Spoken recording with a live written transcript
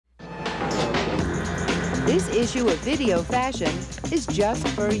This issue of Video Fashion is just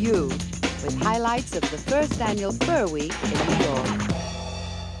for you, with highlights of the first annual Fur Week in New York.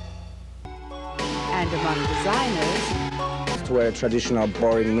 And among designers, to wear a traditional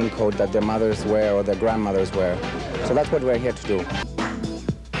boring mink coat that their mothers wear or their grandmothers wear. So that's what we're here to do.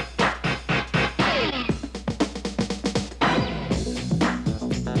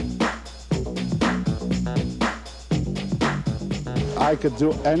 I could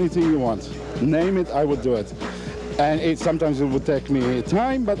do anything you want. Name it, I would do it. And sometimes it would take me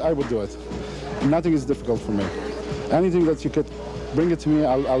time, but I would do it. Nothing is difficult for me. Anything that you could bring it to me,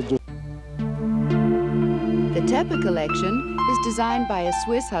 I'll do. The Tepe collection is designed by a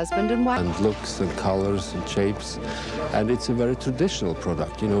Swiss husband and wife. And looks and colors and shapes. And it's a very traditional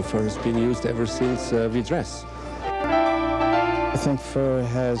product. You know, fur has been used ever since we dress. I think fur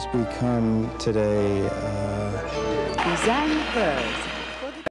has become today Design Furs.